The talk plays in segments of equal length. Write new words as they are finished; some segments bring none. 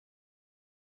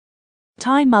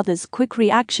Thai mother's quick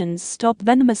reactions stop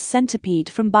venomous centipede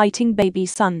from biting baby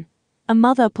son. A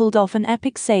mother pulled off an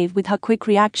epic save with her quick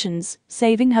reactions,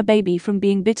 saving her baby from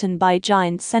being bitten by a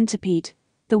giant centipede.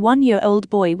 The 1-year-old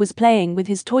boy was playing with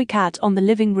his toy cat on the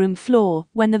living room floor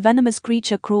when the venomous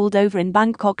creature crawled over in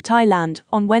Bangkok, Thailand,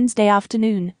 on Wednesday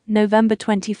afternoon, November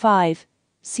 25.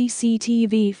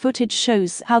 CCTV footage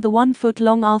shows how the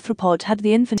 1-foot-long arthropod had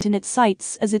the infant in its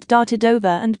sights as it darted over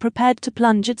and prepared to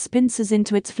plunge its pincers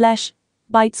into its flesh.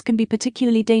 Bites can be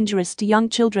particularly dangerous to young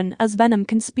children as venom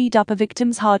can speed up a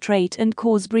victim's heart rate and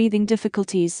cause breathing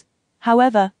difficulties.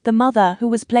 However, the mother, who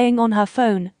was playing on her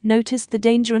phone, noticed the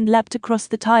danger and leapt across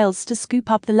the tiles to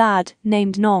scoop up the lad,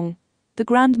 named Nong. The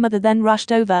grandmother then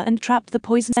rushed over and trapped the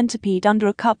poison centipede under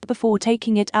a cup before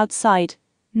taking it outside.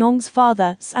 Nong's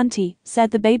father, Santi,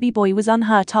 said the baby boy was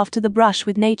unhurt after the brush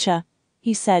with nature.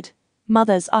 He said,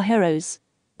 "Mothers are heroes.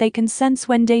 They can sense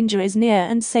when danger is near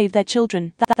and save their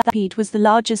children. That centipede was the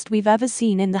largest we've ever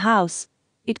seen in the house.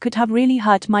 It could have really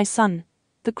hurt my son."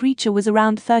 The creature was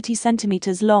around 30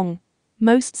 centimeters long.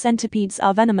 Most centipedes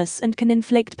are venomous and can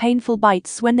inflict painful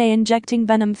bites when they injecting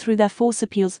venom through their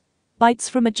forceps. Bites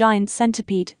from a giant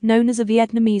centipede, known as a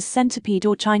Vietnamese centipede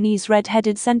or Chinese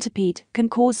red-headed centipede, can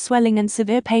cause swelling and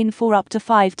severe pain for up to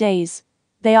 5 days.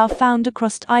 They are found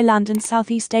across Thailand and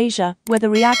Southeast Asia, where the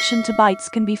reaction to bites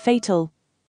can be fatal.